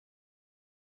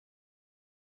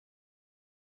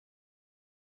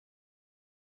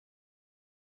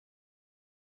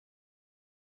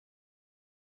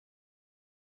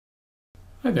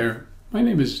Hi there, my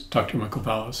name is Dr. Michael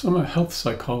Vallis. I'm a health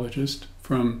psychologist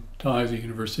from Dalhousie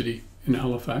University in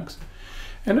Halifax,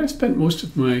 and I've spent most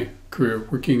of my career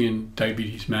working in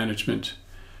diabetes management.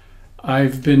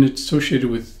 I've been associated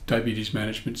with diabetes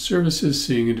management services,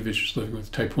 seeing individuals living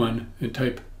with type 1 and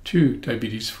type 2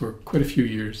 diabetes for quite a few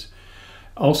years.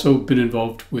 Also been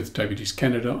involved with Diabetes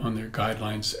Canada on their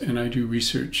guidelines, and I do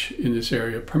research in this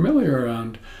area primarily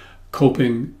around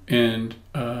coping and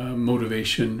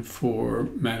motivation for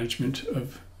management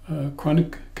of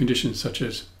chronic conditions such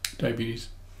as diabetes.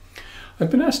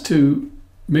 I've been asked to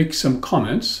make some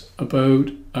comments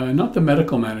about not the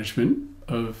medical management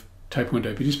of type 1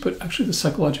 diabetes, but actually the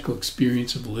psychological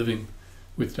experience of living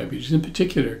with diabetes. In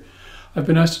particular, I've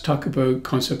been asked to talk about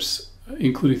concepts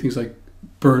including things like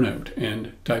burnout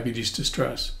and diabetes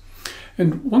distress.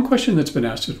 And one question that's been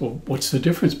asked is, well, what's the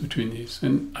difference between these?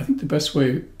 And I think the best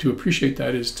way to appreciate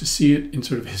that is to see it in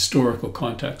sort of historical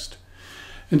context.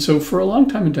 And so for a long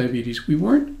time in diabetes, we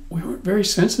weren't very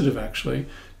sensitive actually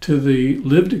to the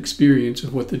lived experience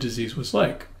of what the disease was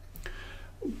like.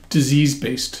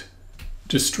 Disease-based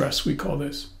distress, we call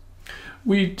this.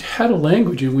 We had a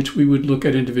language in which we would look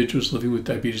at individuals living with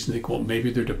diabetes and think, well, maybe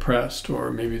they're depressed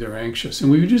or maybe they're anxious. And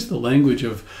we would use the language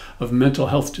of mental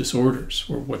health disorders,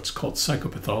 or what's called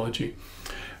psychopathology.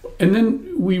 And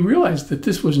then we realized that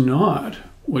this was not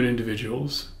what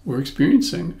individuals were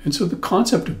experiencing. And so the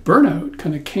concept of burnout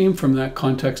kind of came from that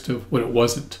context of what it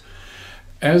wasn't.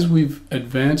 As we've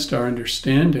advanced our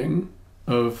understanding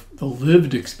of the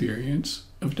lived experience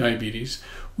of diabetes,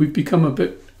 we've become a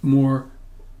bit more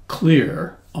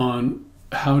clear on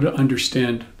how to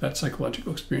understand that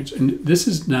psychological experience. And this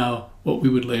is now what we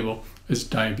would label as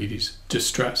diabetes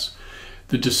distress.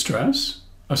 The distress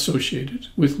associated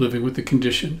with living with the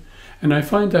condition. And I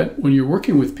find that when you're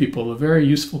working with people, a very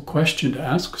useful question to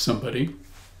ask somebody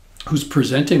who's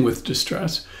presenting with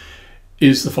distress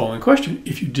is the following question.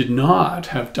 If you did not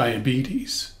have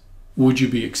diabetes, would you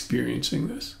be experiencing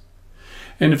this?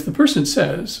 And if the person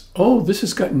says, oh, this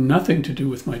has got nothing to do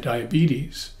with my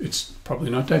diabetes, it's probably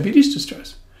not diabetes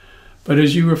distress. But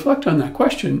as you reflect on that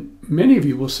question, many of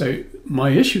you will say, my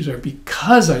issues are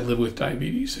because I live with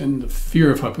diabetes and the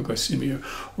fear of hypoglycemia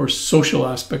or social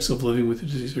aspects of living with the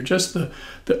disease, or just the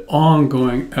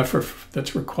ongoing effort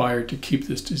that's required to keep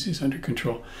this disease under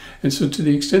control. And so to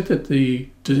the extent that the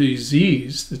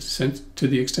disease, to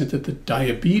the extent that the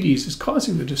diabetes is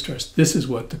causing the distress, this is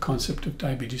what the concept of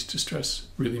diabetes distress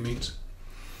really means.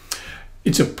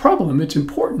 It's a problem, it's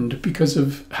important because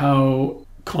of how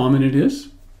common it is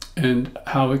and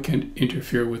how it can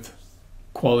interfere with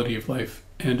quality of life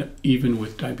and even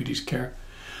with diabetes care.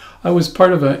 I was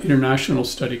part of an international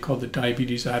study called the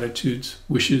Diabetes Attitudes,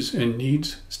 Wishes and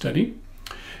Needs study.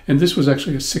 And this was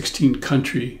actually a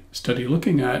 16-country study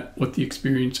looking at what the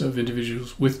experience of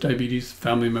individuals with diabetes,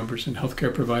 family members, and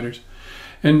healthcare providers.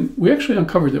 And we actually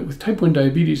uncovered that with type 1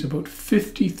 diabetes, about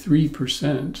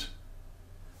 53%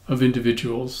 of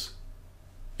individuals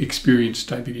experience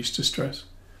diabetes distress.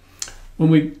 When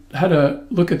we had a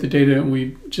look at the data and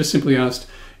we just simply asked,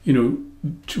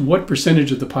 to what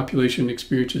percentage of the population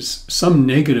experiences some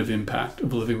negative impact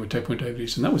of living with type 1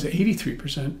 diabetes, and that was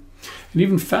 83%. And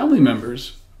even family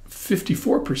members,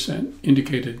 54%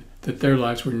 indicated that their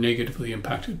lives were negatively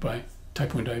impacted by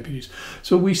type 1 diabetes.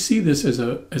 So we see this as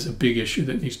a big issue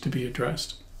that needs to be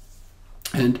addressed.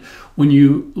 And when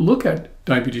you look at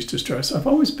diabetes distress, I've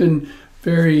always been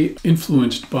very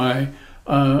influenced by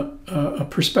a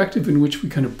perspective in which we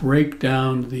kind of break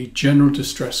down the general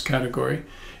distress category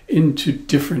into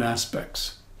different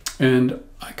aspects. And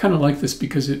I kind of like this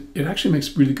because it actually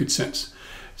makes really good sense.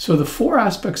 So the four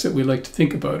aspects that we like to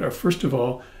think about are, first of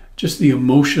all, just the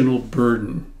emotional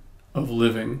burden of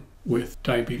living with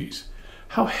diabetes.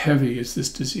 How heavy is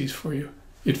this disease for you?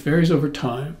 It varies over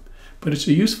time, but it's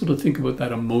useful to think about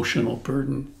that emotional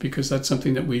burden because that's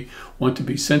something that we want to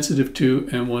be sensitive to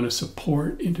and want to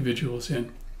support individuals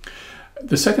in.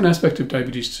 The second aspect of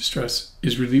diabetes distress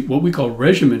is really what we call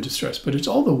regimen distress, but it's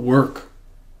all the work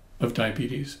of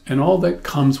diabetes and all that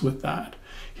comes with that.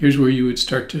 Here's where you would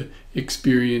start to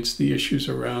experience the issues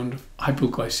around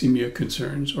hypoglycemia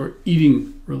concerns or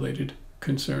eating-related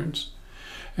concerns.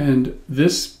 And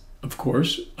this, of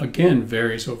course, again,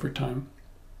 varies over time.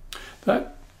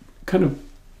 That kind of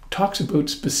talks about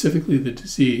specifically the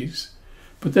disease,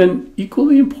 but then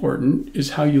equally important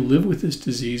is how you live with this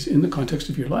disease in the context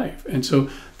of your life. And so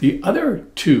the other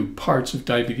two parts of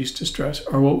diabetes distress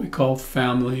are what we call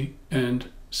family and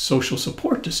social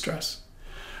support distress.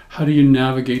 How do you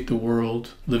navigate the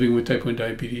world living with type 1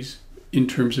 diabetes in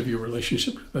terms of your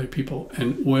relationship with other people,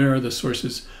 and what are the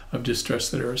sources of distress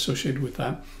that are associated with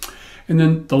that? And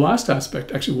then the last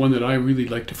aspect, actually one that I really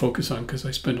like to focus on because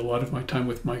I spend a lot of my time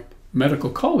with my medical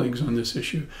colleagues on this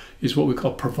issue, is what we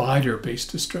call provider-based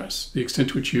distress, the extent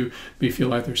to which you may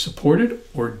feel either supported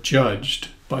or judged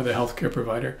by the healthcare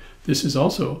provider. This is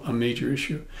also a major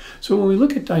issue. So when we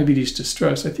look at diabetes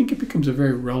distress, I think it becomes a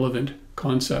very relevant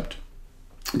concept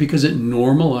because it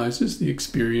normalizes the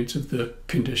experience of the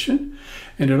condition,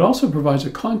 and it also provides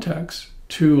a context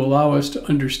to allow us to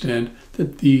understand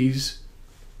that these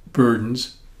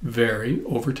burdens vary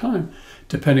over time,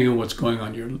 depending on what's going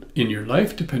on in your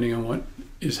life, depending on what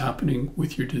is happening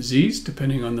with your disease,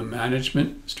 depending on the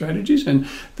management strategies and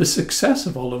the success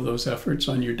of all of those efforts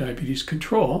on your diabetes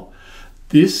control.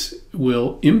 This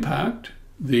will impact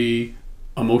the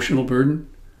emotional burden,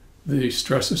 the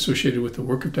stress associated with the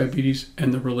work of diabetes,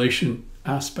 and the relation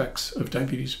aspects of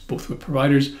diabetes, both with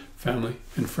providers, family,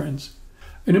 and friends.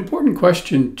 An important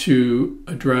question to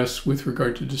address with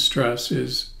regard to distress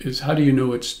is how do you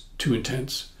know it's too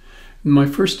intense? My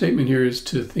first statement here is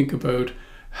to think about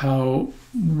how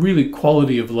really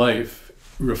quality of life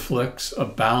reflects a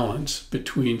balance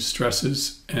between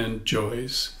stresses and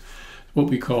joys, what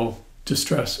we call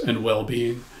distress and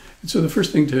well-being. And so the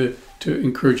first thing to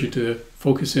encourage you to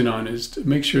focus in on is to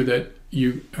make sure that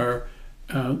you are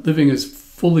living as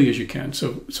fully as you can.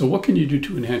 So what can you do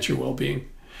to enhance your well-being?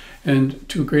 And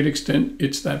to a great extent,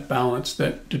 it's that balance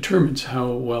that determines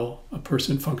how well a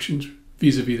person functions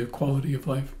vis-a-vis their quality of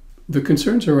life. The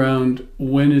concerns around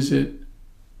when is it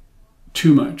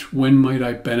too much? When might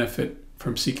I benefit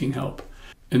from seeking help?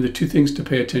 And the two things to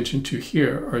pay attention to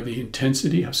here are the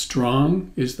intensity, how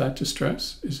strong is that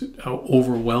distress? Is it, how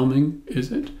overwhelming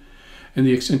is it? And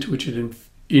the extent to which it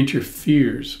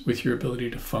interferes with your ability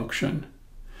to function.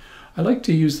 I like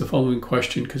to use the following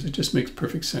question because it just makes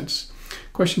perfect sense.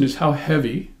 Question is, how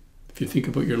heavy, if you think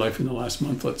about your life in the last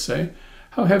month, let's say,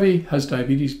 how heavy has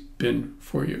diabetes been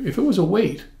for you? If it was a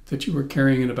weight that you were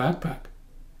carrying in a backpack,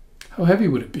 how heavy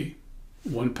would it be?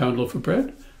 1 pound loaf of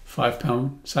bread, 5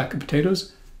 pound sack of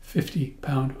potatoes, 50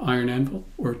 pound iron anvil,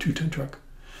 or a 2-ton truck?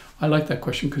 I like that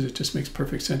question because it just makes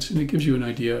perfect sense and it gives you an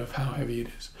idea of how heavy it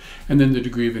is. And then the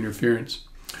degree of interference.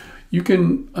 You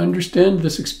can understand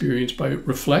this experience by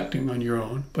reflecting on your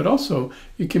own, but also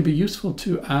it can be useful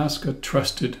to ask a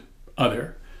trusted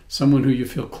other, someone who you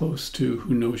feel close to,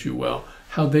 who knows you well,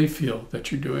 how they feel that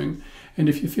you're doing. And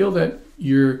if you feel that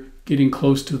you're getting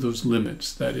close to those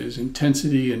limits, that is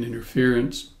intensity and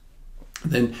interference,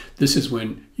 then this is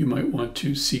when you might want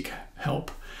to seek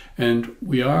help. And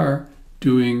we are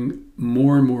doing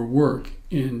more and more work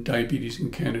in diabetes in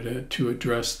Canada to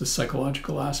address the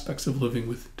psychological aspects of living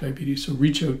with diabetes. So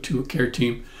reach out to a care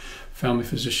team, family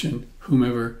physician,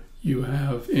 whomever you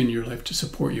have in your life to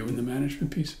support you in the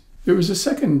management piece. There was a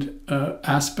second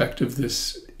aspect of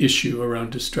this issue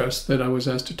around distress that I was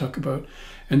asked to talk about,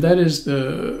 and that is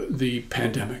the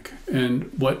pandemic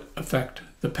and what effect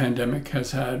the pandemic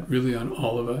has had really on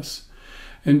all of us.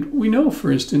 And we know,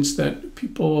 for instance, that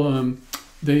people,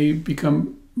 they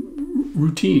become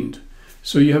routined.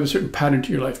 So you have a certain pattern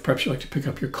to your life. Perhaps you like to pick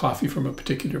up your coffee from a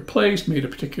particular place, made a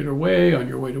particular way on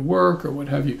your way to work or what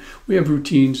have you. We have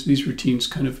routines. These routines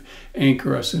kind of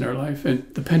anchor us in our life.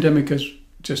 And the pandemic has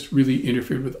just really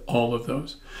interfered with all of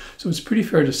those. So it's pretty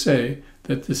fair to say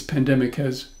that this pandemic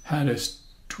has had a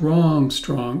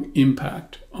strong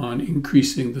impact on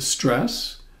increasing the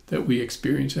stress that we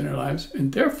experience in our lives,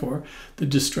 and therefore the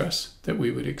distress that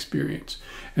we would experience.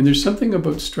 And there's something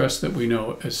about stress that we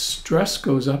know. As stress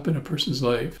goes up in a person's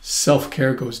life,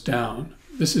 self-care goes down.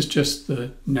 This is just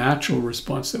the natural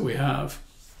response that we have.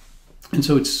 And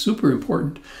so it's super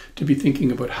important to be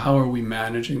thinking about how are we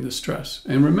managing the stress.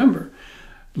 And remember,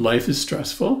 life is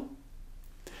stressful.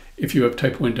 If you have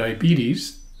type 1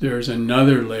 diabetes, there's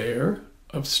another layer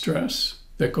of stress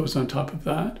that goes on top of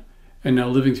that. And now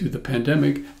living through the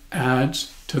pandemic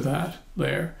adds to that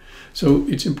layer. So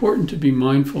it's important to be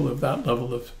mindful of that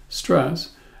level of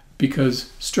stress,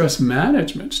 because stress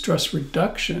management, stress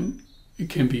reduction, it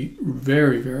can be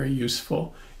very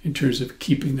useful in terms of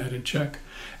keeping that in check.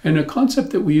 And a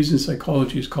concept that we use in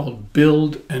psychology is called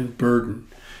build and burden.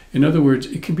 In other words,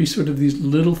 it can be sort of these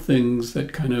little things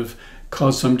that kind of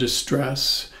cause some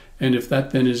distress. And if that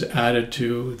then is added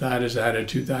to, that is added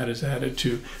to, that is added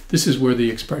to, this is where the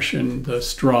expression, the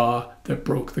straw that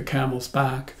broke the camel's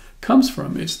back, comes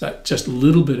from. It's that just a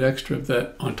little bit extra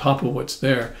that on top of what's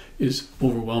there is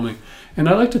overwhelming. And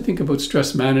I like to think about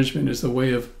stress management as a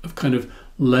way of kind of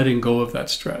letting go of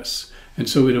that stress. And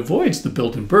so it avoids the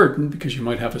build and burden, because you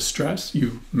might have a stress,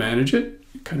 you manage it,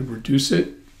 you kind of reduce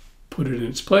it, put it in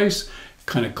its place,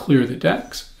 kind of clear the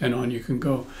decks and on you can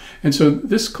go. And so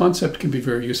this concept can be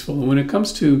very useful. And when it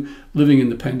comes to living in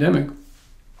the pandemic,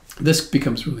 this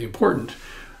becomes really important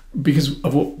because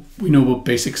of what we know about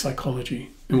basic psychology.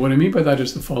 And what I mean by that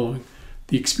is the following.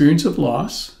 The experience of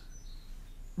loss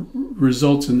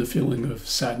results in the feeling of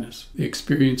sadness. The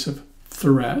experience of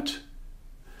threat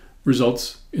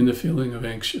results in the feeling of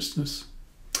anxiousness.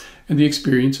 And the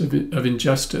experience of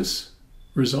injustice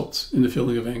results in the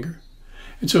feeling of anger.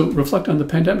 And so reflect on the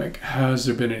pandemic. Has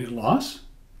there been any loss?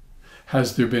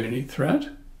 Has there been any threat?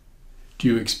 Do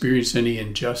you experience any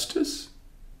injustice?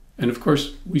 And of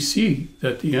course, we see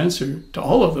that the answer to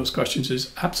all of those questions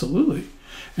is absolutely.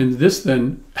 And this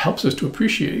then helps us to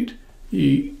appreciate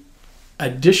the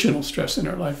additional stress in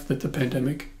our life that the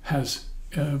pandemic has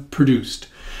produced.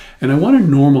 And I want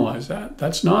to normalize that.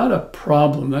 That's not a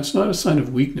problem. That's not a sign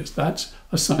of weakness. That's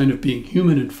a sign of being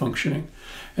human and functioning.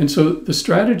 And so the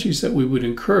strategies that we would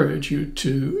encourage you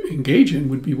to engage in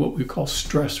would be what we call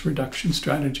stress reduction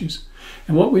strategies.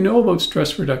 And what we know about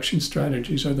stress reduction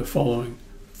strategies are the following.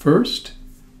 First,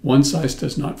 one size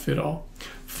does not fit all.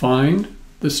 Find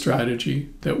the strategy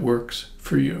that works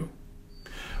for you.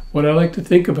 What I like to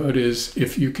think about is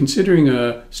if you're considering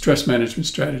a stress management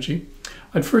strategy,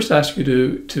 I'd first ask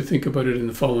you to think about it in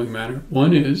the following manner.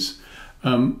 One is,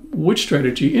 which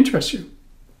strategy interests you?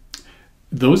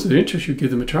 Those that interest you,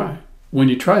 give them a try. When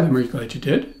you try them, are you glad you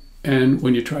did? And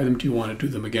when you try them, do you want to do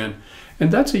them again?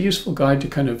 And that's a useful guide to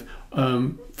kind of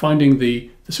finding the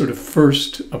sort of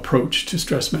first approach to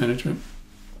stress management.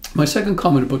 My second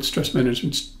comment about stress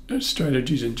management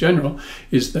strategies in general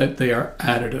is that they are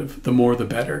additive. The more, the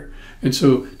better. And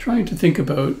so trying to think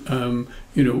about,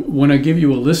 when I give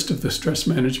you a list of the stress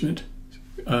management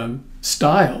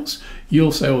styles,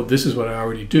 you'll say, oh, this is what I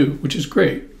already do, which is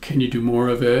great. Can you do more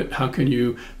of it? How can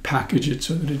you package it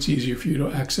so that it's easier for you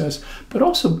to access? But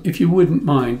also, if you wouldn't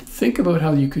mind, think about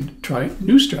how you could try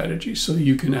new strategies so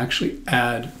you can actually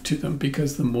add to them,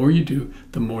 because the more you do,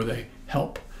 the more they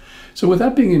help. So with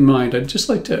that being in mind, I'd just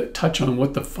like to touch on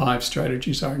what the 5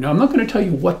 strategies are. Now, I'm not going to tell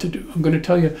you what to do. I'm going to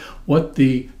tell you what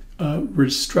the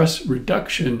stress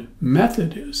reduction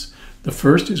method is. The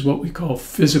first is what we call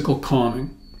physical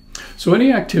calming. So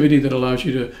any activity that allows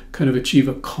you to kind of achieve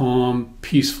a calm,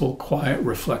 peaceful, quiet,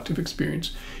 reflective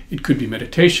experience. It could be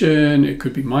meditation, it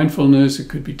could be mindfulness, it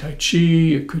could be Tai Chi,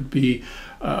 it could be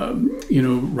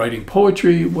writing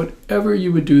poetry, whatever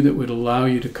you would do that would allow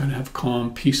you to kind of have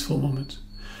calm, peaceful moments.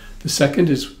 The second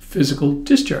is physical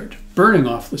discharge, burning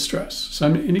off the stress. So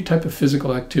any type of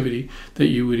physical activity that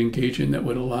you would engage in that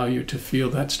would allow you to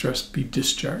feel that stress be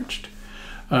discharged.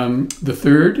 The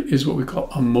third is what we call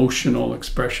emotional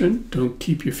expression. Don't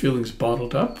keep your feelings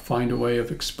bottled up. Find a way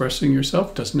of expressing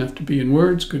yourself. Doesn't have to be in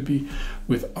words. Could be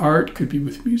with art. Could be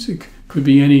with music. Could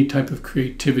be any type of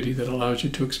creativity that allows you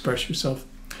to express yourself.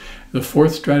 The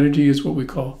fourth strategy is what we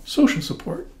call social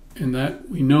support. In that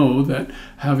we know that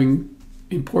having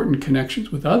important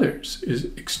connections with others is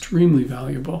extremely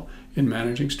valuable in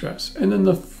managing stress. And then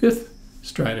the fifth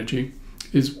strategy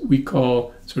is we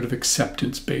call sort of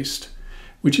acceptance-based,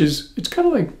 which is, it's kind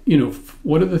of like,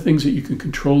 what are the things that you can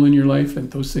control in your life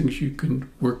and those things you can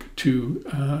work to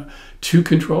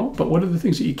control, but what are the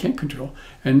things that you can't control?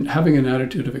 And having an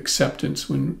attitude of acceptance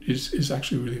is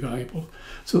actually really valuable.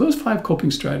 So those 5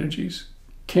 coping strategies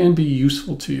can be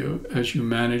useful to you as you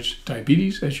manage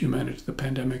diabetes, as you manage the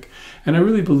pandemic. And I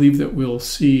really believe that we'll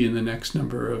see in the next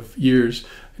number of years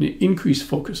an increased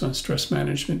focus on stress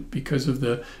management because of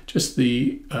the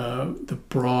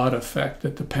broad effect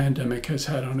that the pandemic has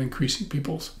had on increasing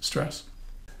people's stress.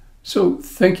 So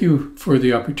thank you for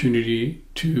the opportunity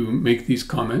to make these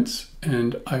comments,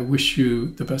 and I wish you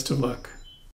the best of luck.